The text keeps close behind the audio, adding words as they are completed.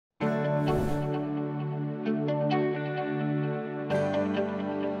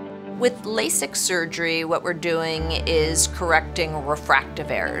With LASIK surgery, what we're doing is correcting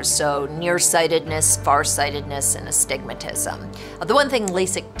refractive errors, so nearsightedness, farsightedness, and astigmatism. The one thing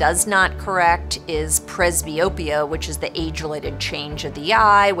LASIK does not correct is presbyopia, which is the age-related change of the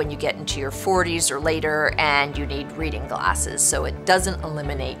eye when you get into your 40s or later and you need reading glasses. So it doesn't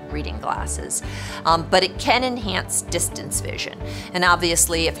eliminate reading glasses, but it can enhance distance vision. And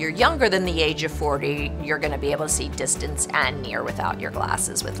obviously, if you're younger than the age of 40, you're going to be able to see distance and near without your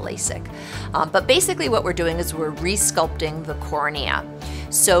glasses with LASIK. But basically what we're doing is we're resculpting the cornea.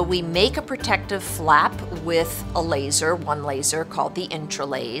 So we make a protective flap with a laser, one laser called the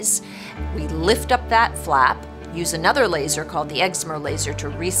intralase. We lift up that flap, use another laser called the excimer laser to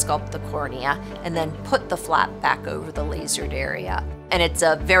resculpt the cornea, and then put the flap back over the lasered area. And it's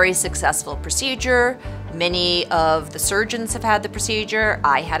a very successful procedure. Many of the surgeons have had the procedure.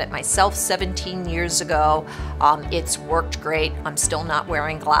 I had it myself 17 years ago. It's worked great. I'm still not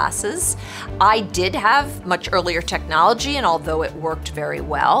wearing glasses. I did have much earlier technology, and although it worked very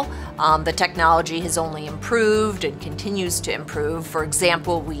well, the technology has only improved and continues to improve. For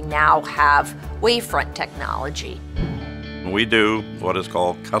example, we now have wavefront technology. We do what is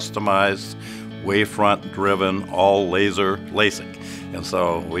called customized wavefront-driven all-laser LASIK. And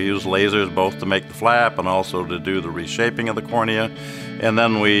so we use lasers both to make the flap and also to do the reshaping of the cornea. And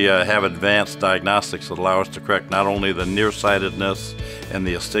then we have advanced diagnostics that allow us to correct not only the nearsightedness and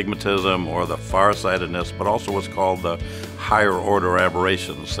the astigmatism or the farsightedness, but also what's called the higher order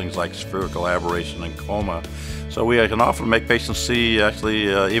aberrations, things like spherical aberration and coma. So we can often make patients see actually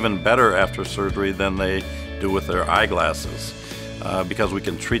even better after surgery than they do with their eyeglasses. Because we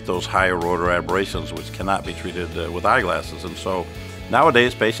can treat those higher order aberrations which cannot be treated with eyeglasses. And so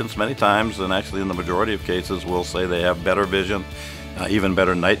nowadays patients many times, and actually in the majority of cases, will say they have better vision, even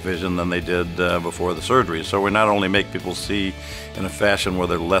better night vision than they did before the surgery. So we not only make people see in a fashion where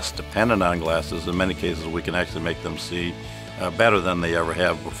they're less dependent on glasses, in many cases we can actually make them see better than they ever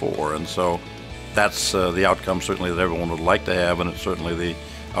have before. And so that's the outcome certainly that everyone would like to have, and it's certainly the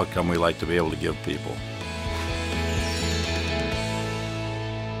outcome we like to be able to give people.